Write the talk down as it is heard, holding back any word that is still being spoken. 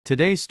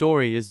Today's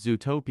story is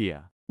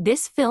Zootopia.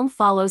 This film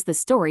follows the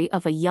story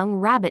of a young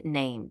rabbit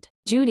named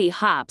Judy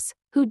Hopps,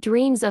 who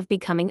dreams of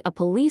becoming a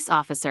police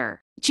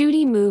officer.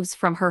 Judy moves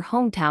from her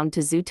hometown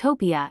to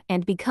Zootopia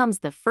and becomes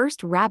the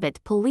first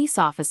rabbit police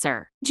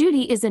officer.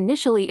 Judy is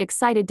initially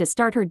excited to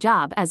start her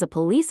job as a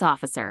police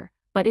officer,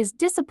 but is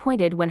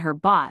disappointed when her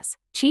boss,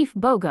 Chief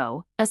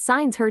Bogo,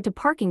 assigns her to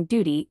parking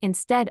duty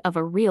instead of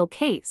a real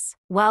case.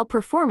 While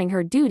performing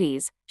her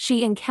duties,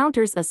 she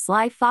encounters a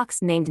sly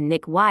fox named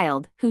Nick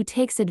Wilde who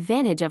takes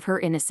advantage of her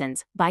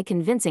innocence by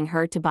convincing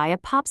her to buy a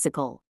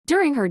popsicle.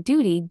 During her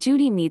duty,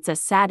 Judy meets a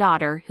sad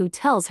otter who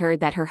tells her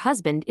that her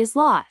husband is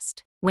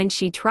lost. When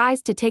she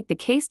tries to take the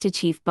case to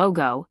Chief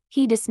Bogo,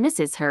 he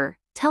dismisses her,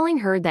 telling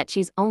her that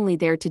she's only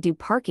there to do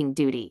parking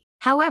duty.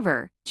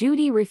 However,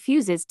 Judy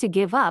refuses to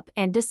give up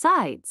and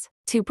decides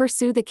to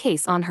pursue the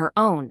case on her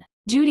own.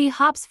 Judy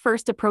Hopps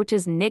first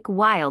approaches Nick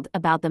Wilde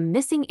about the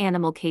missing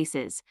animal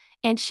cases,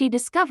 and she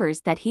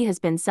discovers that he has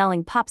been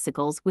selling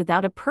popsicles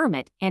without a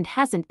permit and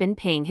hasn't been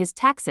paying his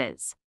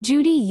taxes.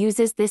 Judy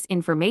uses this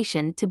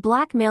information to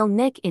blackmail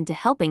Nick into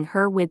helping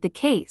her with the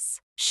case.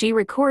 She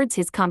records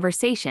his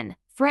conversation,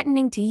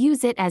 threatening to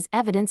use it as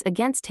evidence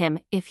against him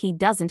if he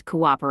doesn't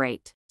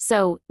cooperate.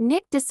 So,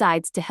 Nick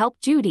decides to help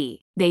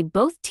Judy. They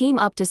both team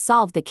up to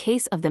solve the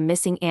case of the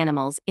missing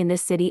animals in the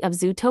city of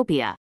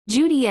Zootopia.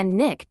 Judy and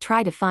Nick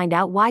try to find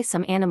out why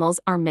some animals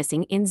are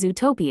missing in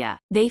Zootopia.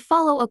 They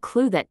follow a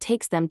clue that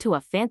takes them to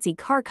a fancy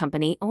car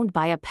company owned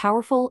by a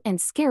powerful and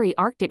scary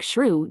Arctic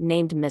shrew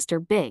named Mr.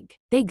 Big.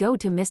 They go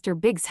to Mr.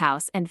 Big's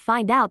house and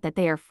find out that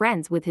they are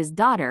friends with his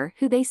daughter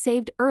who they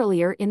saved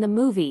earlier in the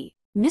movie.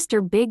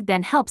 Mr. Big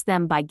then helps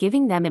them by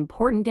giving them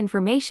important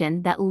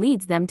information that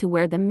leads them to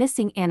where the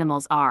missing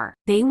animals are.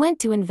 They went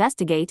to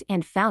investigate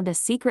and found a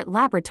secret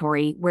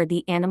laboratory where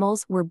the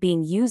animals were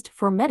being used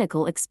for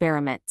medical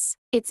experiments.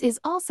 It is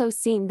also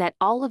seen that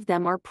all of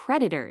them are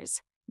predators.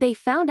 They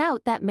found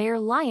out that Mayor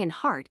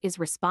Lionheart is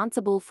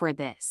responsible for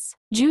this.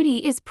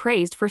 Judy is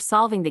praised for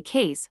solving the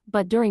case,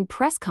 but during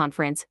press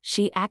conference,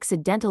 she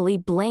accidentally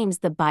blames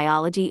the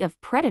biology of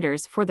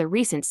predators for the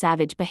recent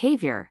savage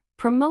behavior.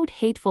 Promote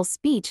hateful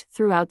speech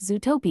throughout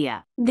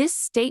Zootopia. This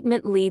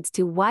statement leads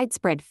to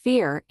widespread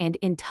fear and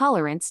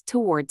intolerance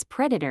towards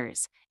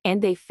predators,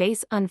 and they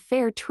face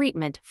unfair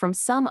treatment from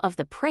some of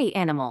the prey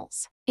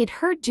animals.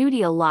 It hurt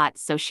Judy a lot,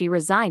 so she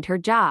resigned her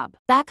job.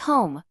 Back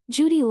home,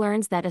 Judy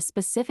learns that a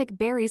specific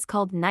berries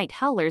called night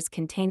howlers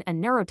contain a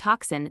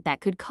neurotoxin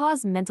that could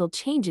cause mental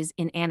changes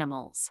in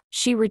animals.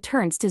 She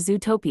returns to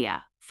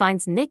Zootopia,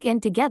 finds Nick,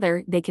 and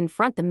together they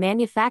confront the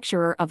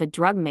manufacturer of a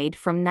drug made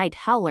from night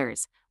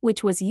howlers,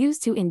 which was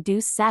used to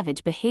induce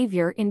savage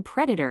behavior in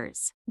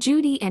predators.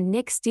 Judy and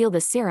Nick steal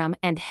the serum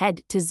and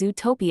head to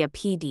Zootopia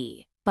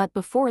PD. But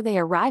before they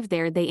arrive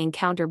there, they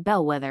encounter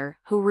Bellwether,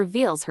 who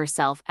reveals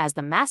herself as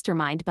the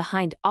mastermind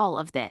behind all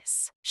of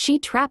this. She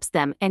traps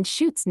them and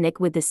shoots Nick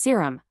with the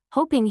serum,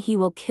 hoping he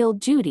will kill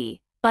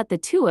Judy, but the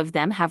two of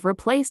them have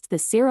replaced the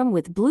serum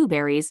with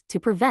blueberries to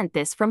prevent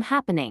this from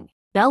happening.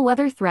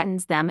 Bellwether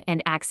threatens them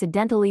and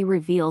accidentally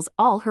reveals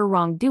all her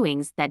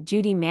wrongdoings that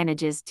Judy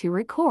manages to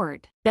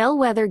record.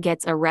 Bellwether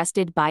gets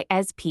arrested by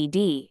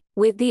SPD.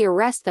 With the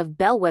arrest of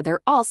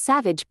Bellwether, all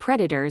savage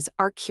predators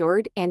are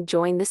cured and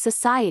join the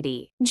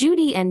society.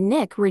 Judy and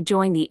Nick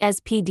rejoin the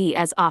SPD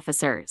as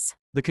officers.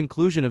 The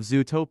conclusion of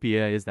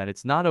Zootopia is that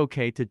it's not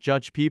okay to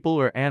judge people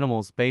or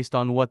animals based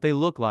on what they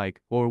look like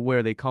or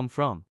where they come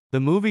from. The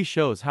movie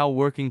shows how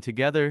working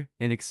together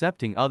and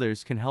accepting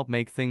others can help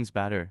make things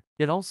better.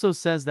 It also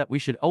says that we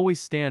should always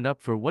stand up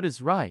for what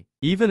is right,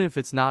 even if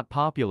it's not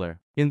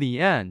popular. In the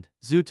end,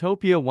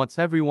 Zootopia wants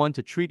everyone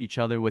to treat each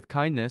other with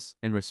kindness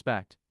and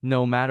respect,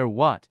 no matter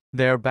what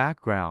their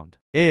background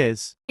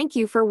is. Thank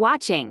you for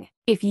watching.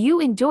 If you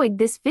enjoyed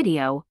this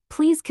video,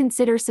 please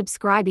consider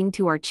subscribing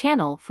to our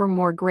channel for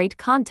more great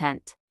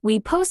content. We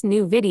post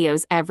new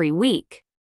videos every week.